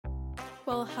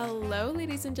Well, hello,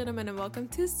 ladies and gentlemen, and welcome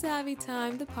to Savvy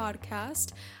Time, the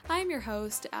podcast. I'm your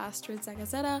host, Astrid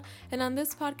Zagazeta, and on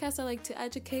this podcast, I like to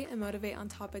educate and motivate on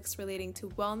topics relating to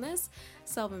wellness,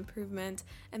 self-improvement,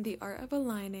 and the art of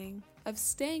aligning, of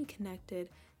staying connected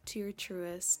to your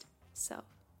truest self.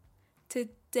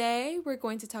 Today, we're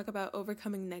going to talk about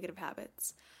overcoming negative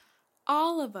habits.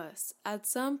 All of us, at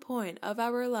some point of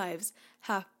our lives,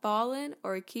 have fallen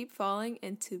or keep falling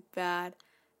into bad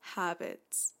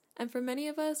habits. And for many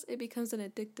of us, it becomes an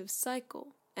addictive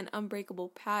cycle, an unbreakable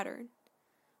pattern.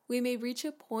 We may reach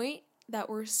a point that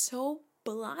we're so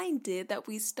blinded that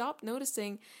we stop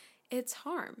noticing its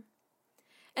harm.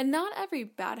 And not every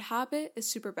bad habit is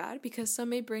super bad because some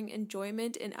may bring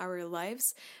enjoyment in our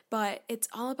lives, but it's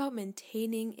all about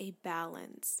maintaining a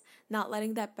balance, not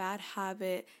letting that bad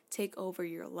habit take over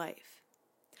your life.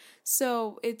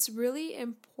 So it's really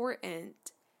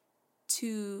important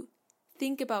to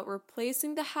think about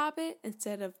replacing the habit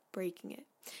instead of breaking it.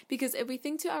 Because if we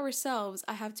think to ourselves,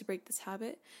 I have to break this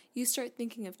habit, you start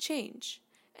thinking of change.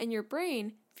 And your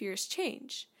brain fears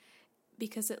change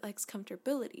because it likes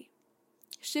comfortability.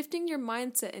 Shifting your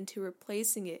mindset into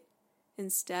replacing it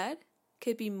instead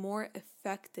could be more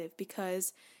effective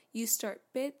because you start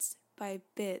bits by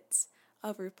bits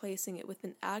of replacing it with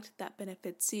an act that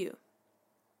benefits you.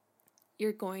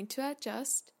 You're going to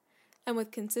adjust, and with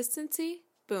consistency,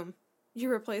 boom, you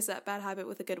replace that bad habit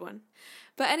with a good one.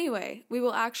 But anyway, we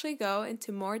will actually go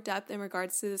into more depth in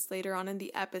regards to this later on in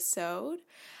the episode.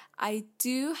 I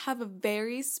do have a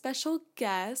very special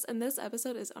guest, and this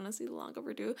episode is honestly long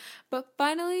overdue. But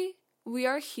finally, we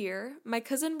are here. My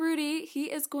cousin Rudy, he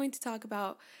is going to talk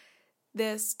about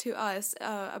this to us,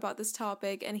 about this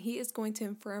topic, and he is going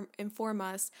to inform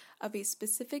us of a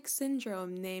specific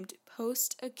syndrome named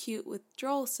post-acute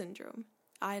withdrawal syndrome.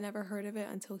 I never heard of it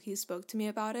until he spoke to me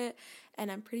about it,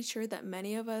 and I'm pretty sure that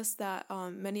many of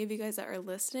you guys that are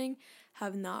listening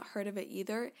have not heard of it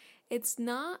either. It's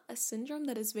not a syndrome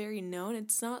that is very known.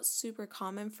 It's not super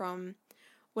common from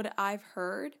what I've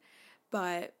heard,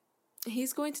 but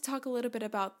he's going to talk a little bit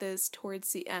about this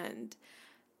towards the end.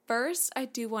 First, I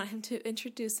do want him to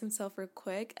introduce himself real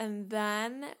quick, and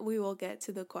then we will get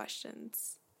to the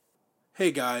questions.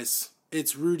 Hey guys,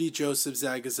 it's Rudy Joseph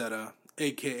Zagazeta,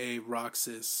 aka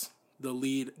Roxas, the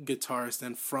lead guitarist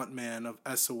and frontman of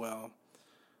SOL,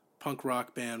 punk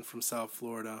rock band from South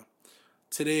Florida.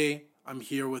 Today, I'm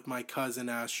here with my cousin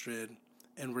Astrid,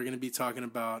 and we're going to be talking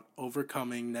about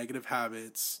overcoming negative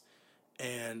habits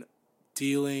and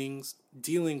dealing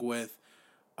with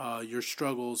your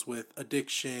struggles with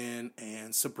addiction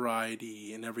and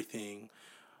sobriety and everything,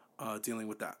 dealing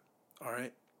with that. All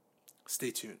right? Stay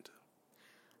tuned.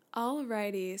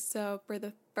 Alrighty, so for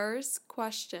the first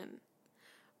question,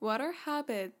 what are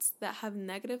habits that have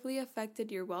negatively affected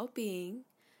your well-being,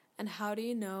 and how do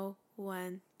you know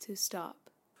when to stop?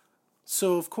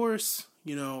 So, of course,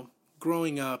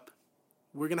 growing up,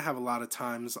 we're going to have a lot of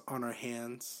times on our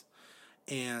hands,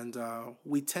 and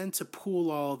we tend to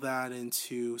pool all that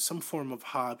into some form of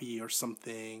hobby or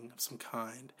something of some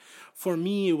kind. For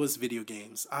me, it was video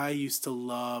games. I used to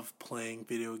love playing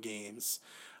video games.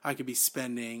 I could be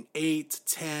spending 8,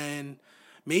 10,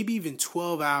 maybe even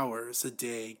 12 hours a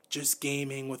day just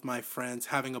gaming with my friends,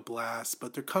 having a blast.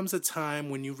 But there comes a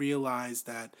time when you realize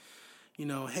that,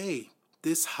 hey,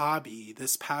 this hobby,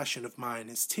 this passion of mine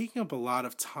is taking up a lot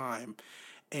of time,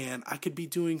 and I could be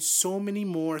doing so many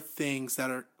more things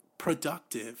that are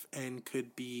productive and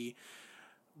could be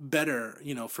better,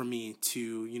 for me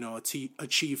to,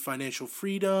 achieve financial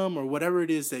freedom or whatever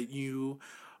it is that you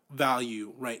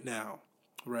value right now,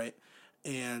 right?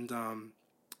 And,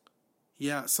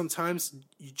 sometimes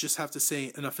you just have to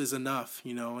say enough is enough,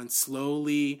 and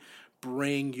slowly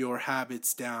bring your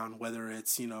habits down, whether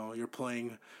it's, you're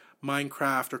playing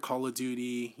Minecraft or Call of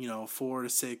Duty, 4 to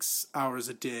 6 hours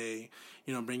a day,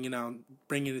 bringing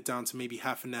it down to maybe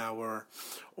half an hour,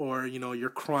 or, you're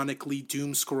chronically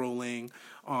doom scrolling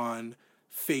on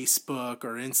Facebook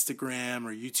or Instagram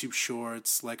or YouTube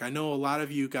Shorts. Like I know a lot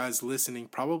of you guys listening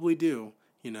probably do,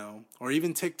 or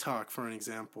even TikTok for an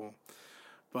example.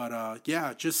 But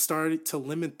just start to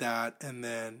limit that and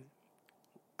then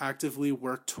actively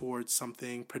work towards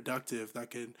something productive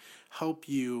that could help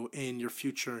you in your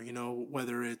future,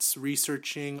 whether it's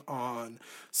researching on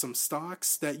some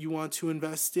stocks that you want to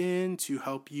invest in to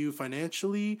help you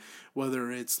financially,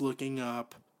 whether it's looking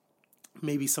up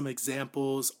maybe some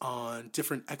examples on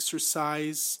different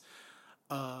exercise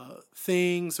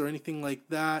things or anything like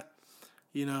that.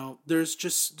 There's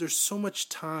so much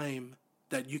time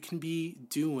that you can be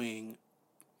doing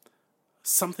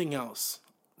something else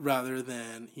rather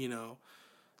than,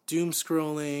 doom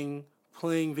scrolling,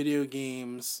 playing video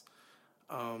games,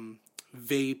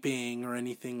 vaping, or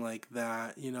anything like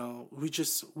that.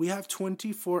 We have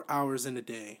 24 hours in a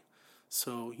day.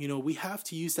 So, we have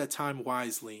to use that time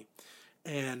wisely.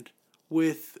 And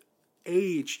with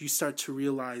age, you start to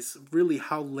realize really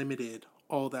how limited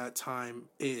all that time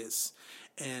is.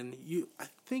 And I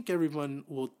think everyone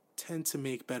will tend to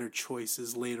make better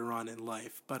choices later on in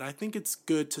life. But I think it's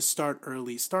good to start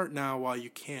early. Start now while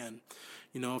you can.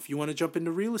 If you want to jump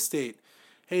into real estate,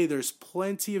 hey, there's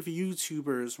plenty of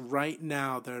YouTubers right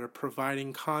now that are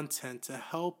providing content to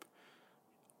help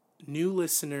new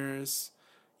listeners,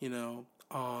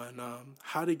 on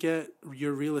how to get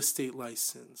your real estate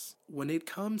license. When it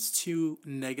comes to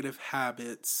negative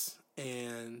habits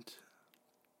and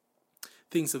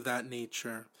things of that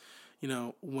nature,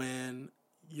 when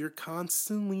you're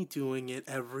constantly doing it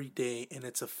every day and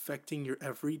it's affecting your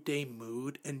everyday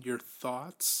mood and your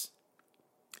thoughts,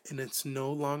 and it's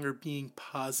no longer being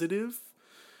positive,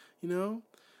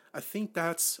 I think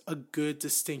that's a good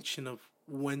distinction of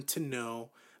when to know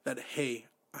that, hey,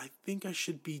 I think I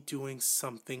should be doing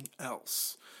something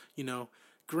else.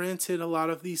 Granted, a lot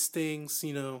of these things,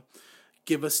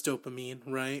 give us dopamine,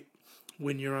 right?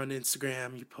 When you're on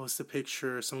Instagram, you post a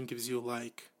picture, someone gives you a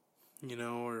like,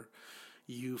 or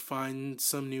you find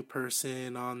some new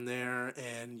person on there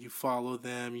and you follow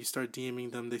them, you start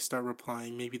DMing them, they start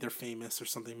replying, maybe they're famous or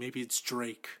something, maybe it's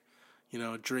Drake.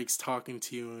 Drake's talking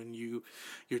to you and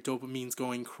your dopamine's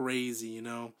going crazy,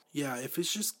 Yeah, if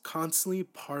it's just constantly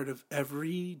part of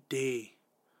every day,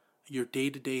 your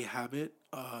day-to-day habit,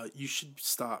 you should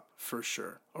stop for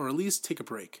sure. Or at least take a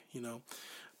break,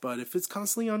 But if it's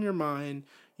constantly on your mind,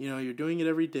 you're doing it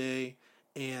every day,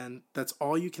 and that's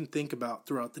all you can think about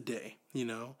throughout the day,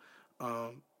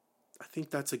 I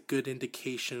think that's a good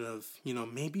indication of,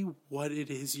 maybe what it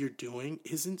is you're doing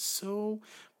isn't so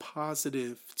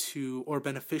positive or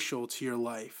beneficial to your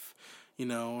life,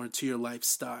 or to your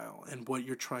lifestyle and what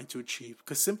you're trying to achieve.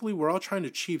 Because simply, we're all trying to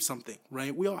achieve something,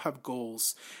 right? We all have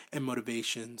goals and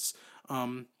motivations.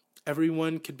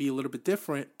 Everyone could be a little bit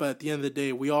different, but at the end of the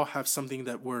day, we all have something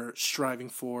that we're striving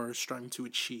to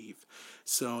achieve.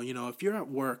 So, if you're at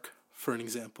work, for an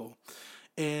example,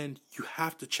 and you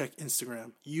have to check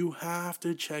Instagram.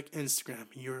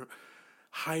 You're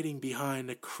hiding behind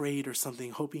a crate or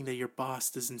something, hoping that your boss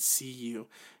doesn't see you,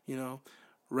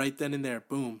 Right then and there,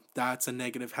 boom, that's a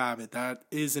negative habit. That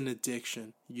is an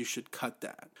addiction. You should cut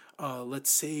that. Let's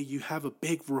say you have a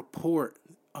big report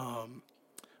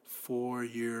for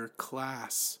your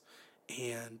class,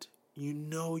 and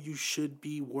you should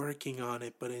be working on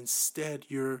it, but instead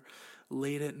you're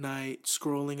late at night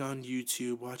scrolling on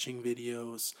YouTube, watching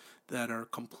videos that are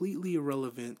completely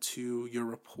irrelevant to your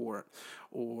report,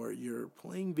 or you're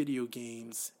playing video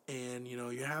games and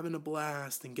you're having a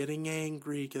blast and getting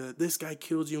angry that this guy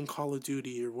killed you in Call of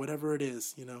Duty or whatever it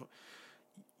is.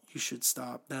 You should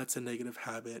stop. That's a negative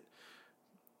habit.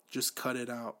 Just cut it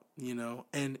out,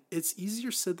 and it's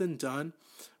easier said than done,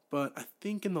 but I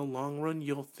think in the long run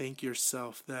you'll thank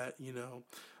yourself that,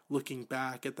 looking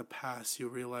back at the past, you'll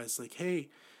realize like, hey,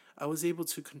 I was able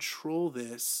to control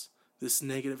this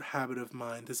negative habit of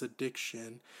mine, this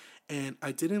addiction, and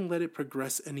I didn't let it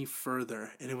progress any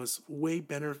further, and it was way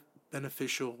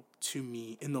beneficial to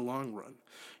me in the long run.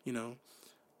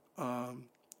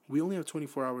 We only have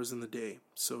 24 hours in the day,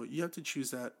 so you have to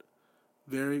choose that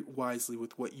very wisely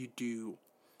with what you do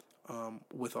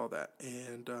with all that.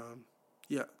 And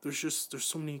there's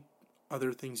so many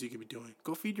other things you could be doing.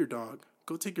 Go feed your dog.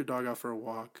 Go take your dog out for a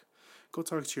walk. Go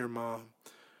talk to your mom.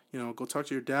 Go talk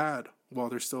to your dad while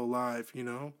they're still alive.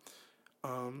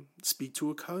 Speak to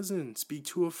a cousin. Speak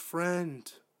to a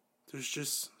friend. There's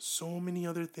just so many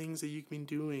other things that you can be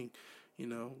doing.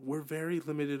 We're very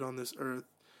limited on this earth.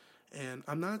 And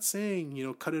I'm not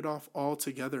saying, cut it off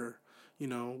altogether.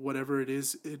 Whatever it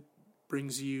is, it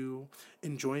brings you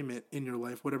enjoyment in your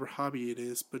life, whatever hobby it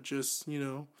is. But just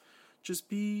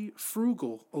be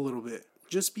frugal a little bit.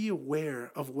 Just be aware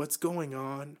of what's going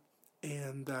on,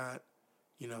 and that,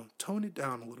 tone it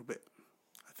down a little bit.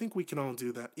 I think we can all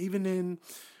do that, even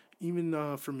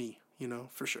for me,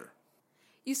 for sure.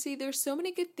 You see, there's so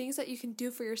many good things that you can do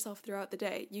for yourself throughout the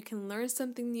day. You can learn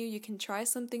something new, you can try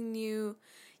something new,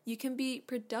 you can be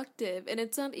productive, and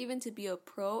it's not even to be a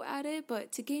pro at it,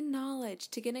 but to gain knowledge,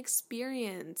 to gain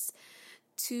experience,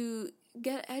 to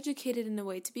get educated in a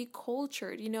way, to be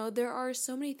cultured. There are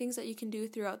so many things that you can do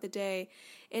throughout the day.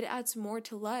 It adds more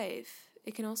to life.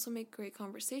 It can also make great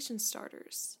conversation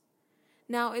starters.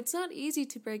 Now, it's not easy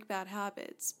to break bad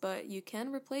habits, but you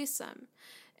can replace them.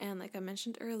 And like I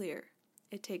mentioned earlier,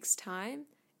 it takes time,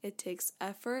 it takes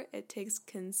effort, it takes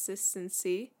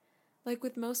consistency, like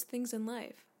with most things in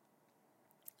life.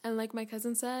 And like my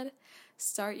cousin said,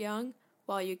 start young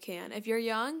while you can. If you're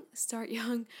young, start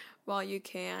young while you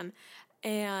can.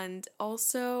 And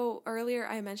also, earlier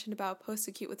I mentioned about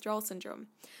post-acute withdrawal syndrome.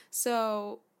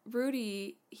 So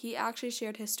Rudy, he actually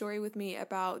shared his story with me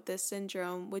about this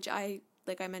syndrome, which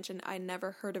like I mentioned, I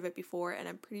never heard of it before, and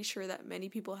I'm pretty sure that many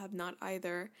people have not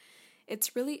either.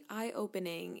 It's really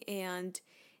eye-opening, and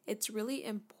it's really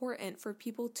important for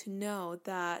people to know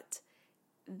that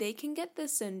they can get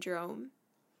this syndrome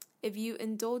if you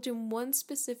indulge in one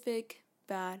specific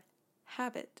bad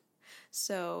habit.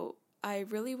 So I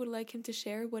really would like him to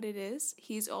share what it is.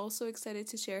 He's also excited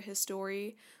to share his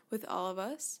story with all of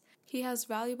us. He has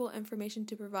valuable information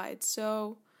to provide.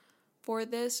 So for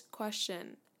this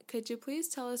question, could you please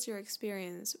tell us your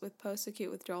experience with post-acute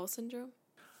withdrawal syndrome?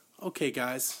 Okay,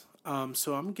 guys.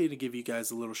 So I'm going to give you guys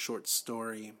a little short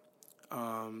story.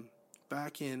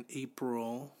 Back in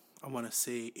April, I want to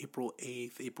say April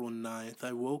 8th, April 9th,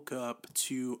 I woke up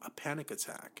to a panic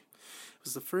attack. It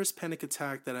was the first panic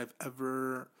attack that I've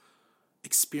ever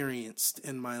experienced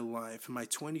in my life, in my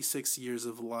 26 years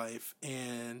of life,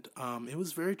 and it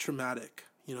was very traumatic.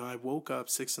 I woke up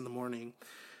 6 in the morning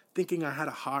thinking I had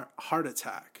a heart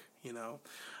attack.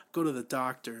 Go to the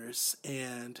doctors,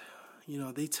 and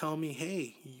they tell me,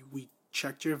 hey, we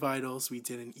checked your vitals, we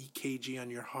did an EKG on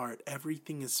your heart,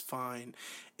 everything is fine,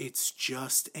 it's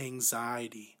just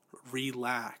anxiety,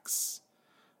 relax.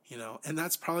 And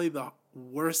that's probably the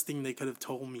worst thing they could have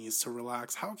told me, is to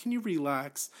relax. How can you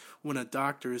relax when a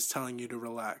doctor is telling you to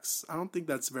relax? I don't think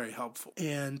that's very helpful.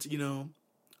 And,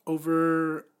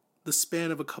 over the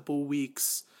span of a couple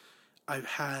weeks, I've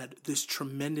had this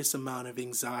tremendous amount of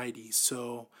anxiety.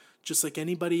 So just like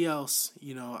anybody else,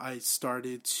 I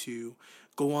started to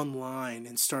go online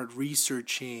and start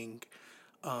researching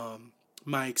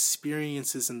my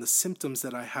experiences and the symptoms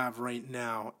that I have right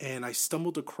now, and I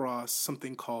stumbled across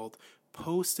something called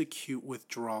post-acute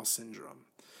withdrawal syndrome.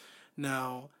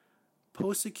 Now,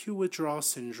 post-acute withdrawal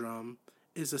syndrome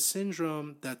is a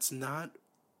syndrome that's not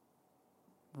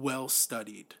well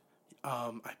studied.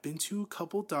 I've been to a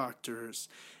couple doctors,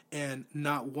 and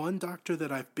not one doctor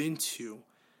that I've been to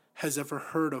has ever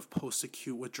heard of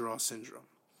post-acute withdrawal syndrome.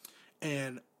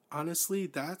 And honestly,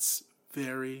 that's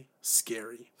very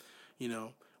scary.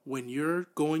 When you're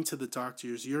going to the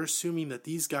doctors, you're assuming that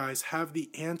these guys have the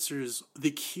answers,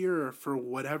 the cure for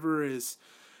whatever is,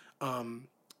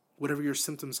 whatever your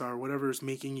symptoms are, whatever is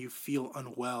making you feel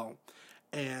unwell.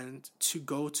 And to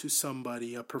go to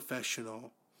somebody, a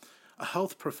professional, a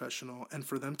health professional, and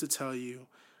for them to tell you,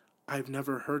 I've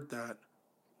never heard that,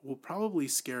 will probably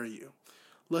scare you.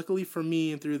 Luckily for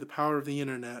me, and through the power of the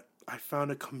internet, I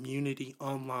found a community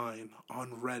online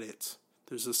on Reddit.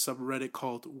 There's a subreddit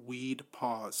called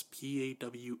WeedPaws,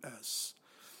 Paws.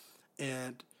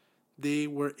 And they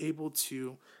were able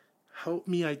to help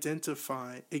me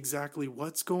identify exactly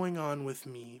what's going on with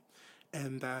me,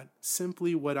 and that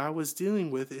simply what I was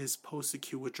dealing with is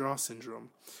post-acute withdrawal syndrome.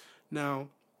 Now,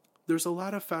 there's a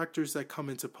lot of factors that come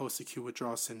into post-acute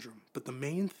withdrawal syndrome, but the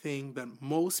main thing that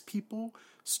most people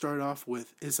start off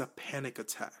with is a panic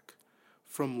attack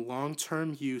from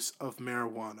long-term use of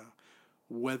marijuana.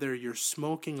 Whether you're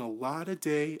smoking a lot a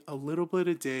day, a little bit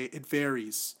a day, it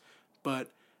varies. But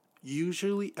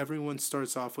usually everyone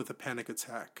starts off with a panic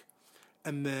attack.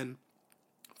 And then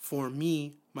for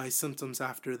me, my symptoms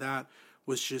after that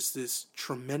was just this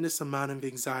tremendous amount of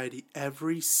anxiety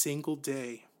every single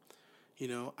day.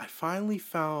 I finally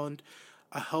found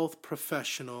a health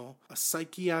professional, a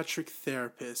psychiatric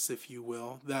therapist, if you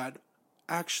will, that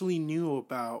actually knew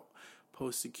about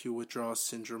post-acute withdrawal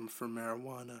syndrome for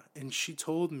marijuana. And she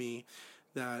told me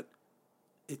that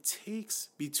it takes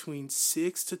between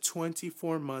 6 to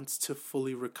 24 months to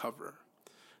fully recover.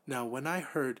 Now, when I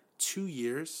heard 2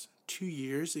 years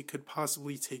it could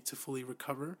possibly take to fully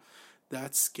recover,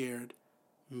 that scared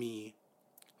me,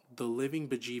 the living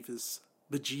bejesus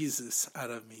out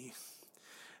of me.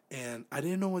 And I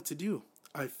didn't know what to do.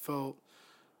 I felt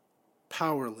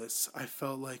powerless. I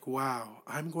felt like, wow,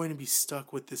 I'm going to be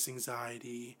stuck with this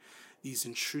anxiety, these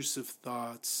intrusive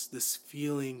thoughts, this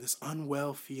feeling, this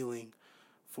unwell feeling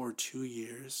for 2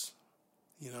 years.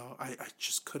 I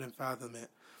just couldn't fathom it.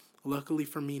 Luckily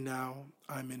for me now,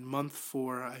 I'm in month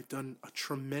 4. I've done a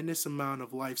tremendous amount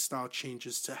of lifestyle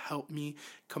changes to help me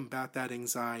combat that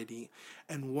anxiety.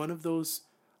 And one of those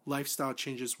lifestyle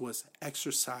changes was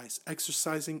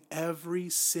exercising every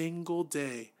single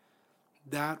day.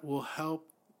 That will help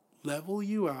level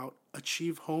you out,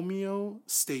 achieve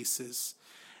homeostasis,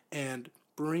 and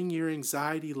bring your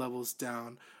anxiety levels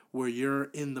down where you're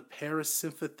in the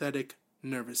parasympathetic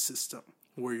nervous system.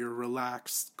 where you're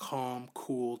relaxed, calm,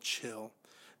 cool, chill.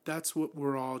 That's what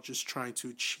we're all just trying to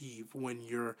achieve when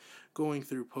you're going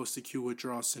through post-acute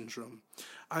withdrawal syndrome.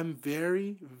 I'm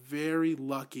very, very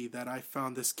lucky that I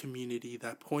found this community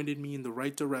that pointed me in the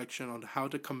right direction on how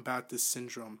to combat this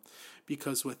syndrome,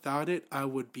 because without it, I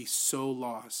would be so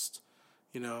lost,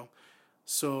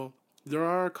 So there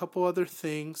are a couple other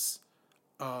things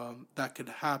that could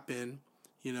happen,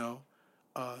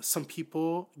 Some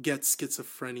people get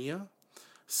schizophrenia.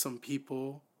 Some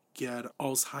people get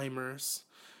Alzheimer's,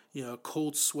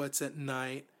 cold sweats at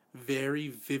night, very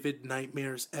vivid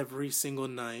nightmares every single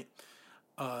night,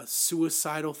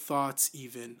 suicidal thoughts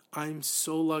even. I'm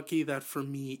so lucky that for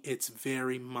me it's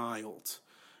very mild,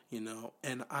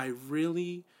 and I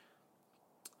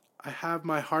have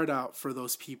my heart out for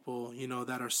those people,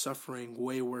 that are suffering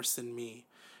way worse than me,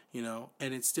 and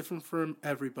it's different for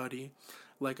everybody.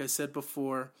 Like I said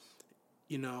before,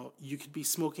 you could be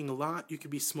smoking a lot, you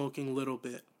could be smoking a little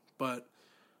bit, but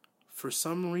for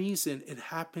some reason it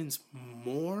happens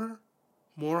more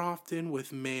often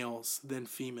with males than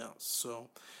females. So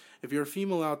if you're a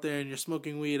female out there and you're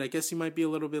smoking weed, I guess you might be a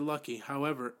little bit lucky.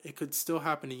 However, it could still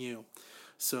happen to you.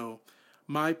 So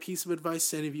my piece of advice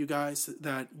to any of you guys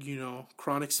that,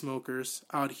 chronic smokers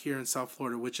out here in South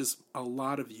Florida, which is a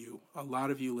lot of you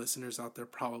listeners out there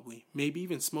probably, maybe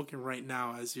even smoking right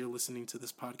now as you're listening to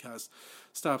this podcast,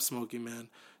 stop smoking, man.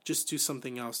 Just do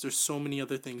something else. There's so many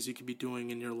other things you could be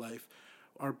doing in your life.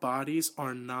 Our bodies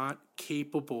are not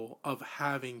capable of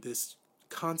having this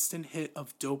constant hit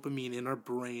of dopamine in our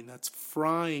brain that's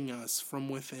frying us from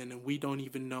within, and we don't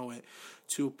even know it,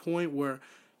 to a point where,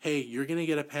 hey, you're going to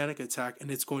get a panic attack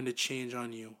and it's going to change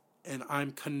on you. And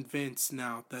I'm convinced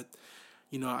now that,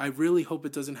 I really hope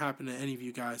it doesn't happen to any of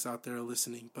you guys out there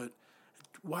listening, but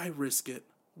why risk it?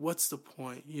 What's the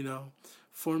point,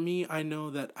 For me, I know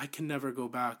that I can never go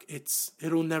back.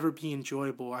 It'll never be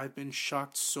enjoyable. I've been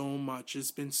shocked so much.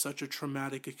 It's been such a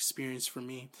traumatic experience for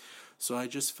me. So I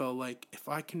just felt like if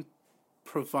I can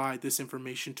provide this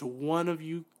information to one of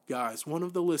you guys, one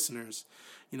of the listeners,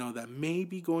 that may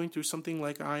be going through something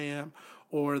like I am,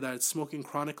 or that's smoking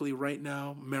chronically right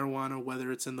now, marijuana,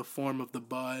 whether it's in the form of the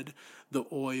bud, the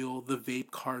oil, the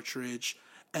vape cartridge,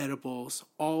 edibles,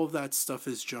 all of that stuff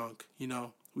is junk.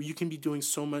 You can be doing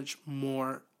so much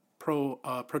more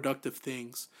productive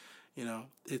things.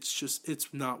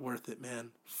 It's not worth it,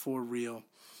 man, for real.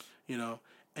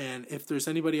 And if there's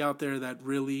anybody out there that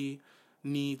really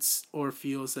needs or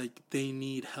feels like they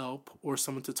need help or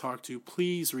someone to talk to,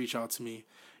 please reach out to me.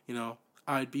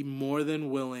 I'd be more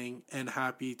than willing and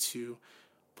happy to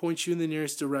point you in the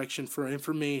nearest direction for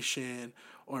information,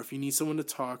 or if you need someone to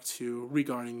talk to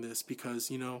regarding this,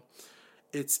 because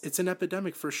it's an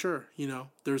epidemic for sure.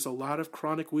 There's a lot of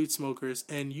chronic weed smokers,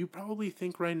 and you probably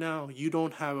think right now you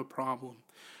don't have a problem.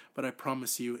 But I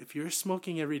promise you, if you're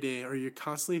smoking every day or you're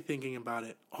constantly thinking about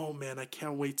it, oh man, I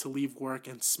can't wait to leave work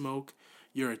and smoke,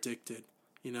 you're addicted,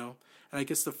 And I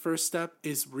guess the first step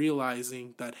is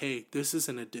realizing that, hey, this is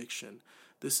an addiction.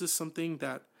 This is something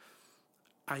that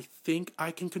I think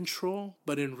I can control,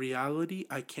 but in reality,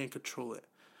 I can't control it.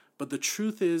 But the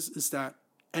truth is that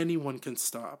anyone can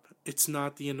stop. It's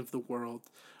not the end of the world.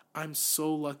 I'm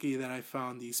so lucky that I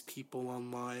found these people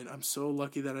online. I'm so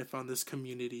lucky that I found this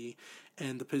community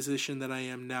and the position that I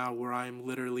am now, where I'm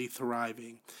literally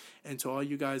thriving. And to all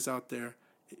you guys out there,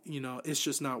 it's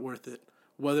just not worth it.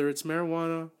 Whether it's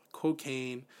marijuana,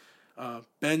 cocaine,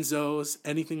 benzos,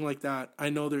 anything like that. I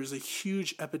know there's a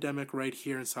huge epidemic right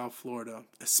here in South Florida,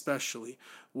 especially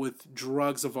with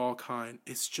drugs of all kind.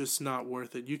 It's just not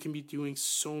worth it. You can be doing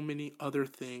so many other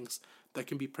things that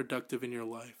can be productive in your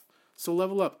life. So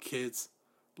level up, kids.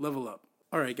 Level up.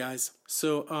 All right, guys.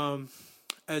 So,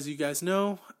 as you guys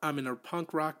know, I'm in a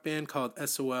punk rock band called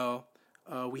SOL.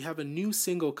 We have a new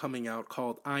single coming out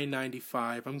called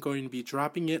I-95. I'm going to be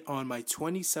dropping it on my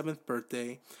 27th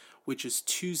birthday, which is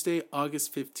Tuesday,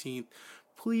 August 15th.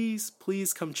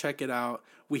 Please come check it out.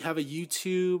 We have a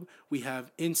YouTube. We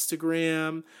have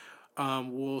Instagram.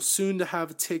 We'll soon to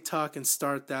have a TikTok and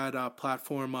start that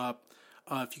platform up.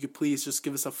 If you could please just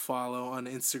give us a follow on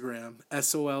Instagram,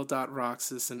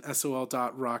 sol.roxas and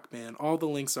sol.rockband. All the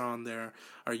links are on there.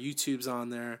 Our YouTube's on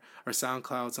there. Our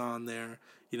SoundCloud's on there.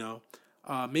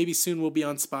 Maybe soon we'll be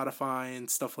on Spotify and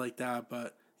stuff like that.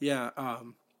 But yeah,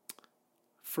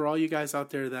 for all you guys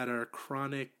out there that are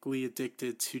chronically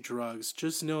addicted to drugs,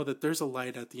 just know that there's a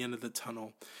light at the end of the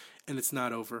tunnel, and it's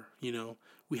not over.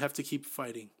 We have to keep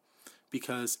fighting,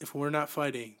 because if we're not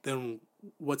fighting, then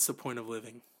what's the point of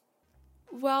living?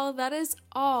 Well, that is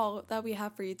all that we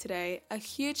have for you today. A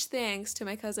huge thanks to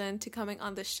my cousin to coming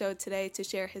on the show today to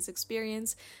share his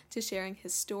experience, to sharing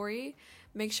his story.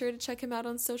 Make sure to check him out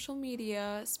on social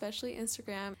media, especially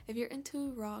Instagram. If you're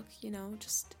into rock,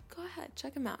 just go ahead,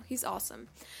 check him out. He's awesome.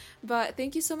 But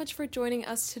thank you so much for joining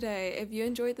us today. If you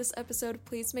enjoyed this episode,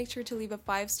 please make sure to leave a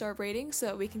 5-star rating so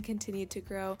that we can continue to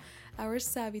grow our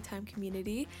Savvy Time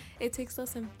community. It takes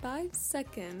less than 5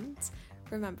 seconds.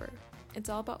 Remember, it's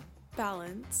all about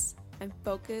balance and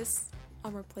focus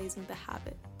on replacing the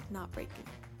habit, not breaking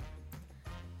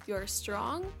it. You're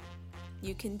strong.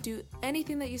 You can do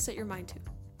anything that you set your mind to.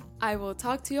 I will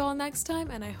talk to you all next time,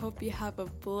 and I hope you have a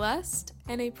blessed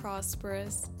and a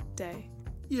prosperous day.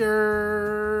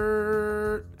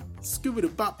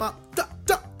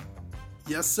 Scooby-Doo-bop-bop-da-da.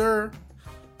 Yes, sir.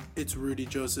 It's Rudy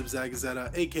Joseph Zagazeta,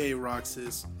 aka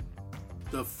Roxas,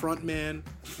 the frontman,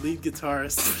 lead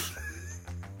guitarist.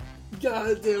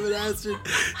 God damn it, Astrid.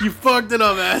 You fucked it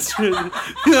up, Astrid.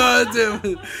 God damn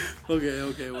it.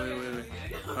 Okay, wait.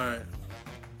 Alright.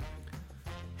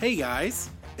 Hey guys,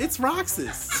 it's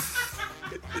Roxas.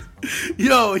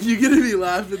 Yo, you're gonna be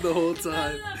laughing the whole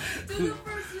time. Do the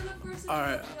first.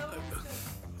 Alright.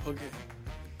 Okay.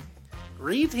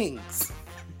 Greetings.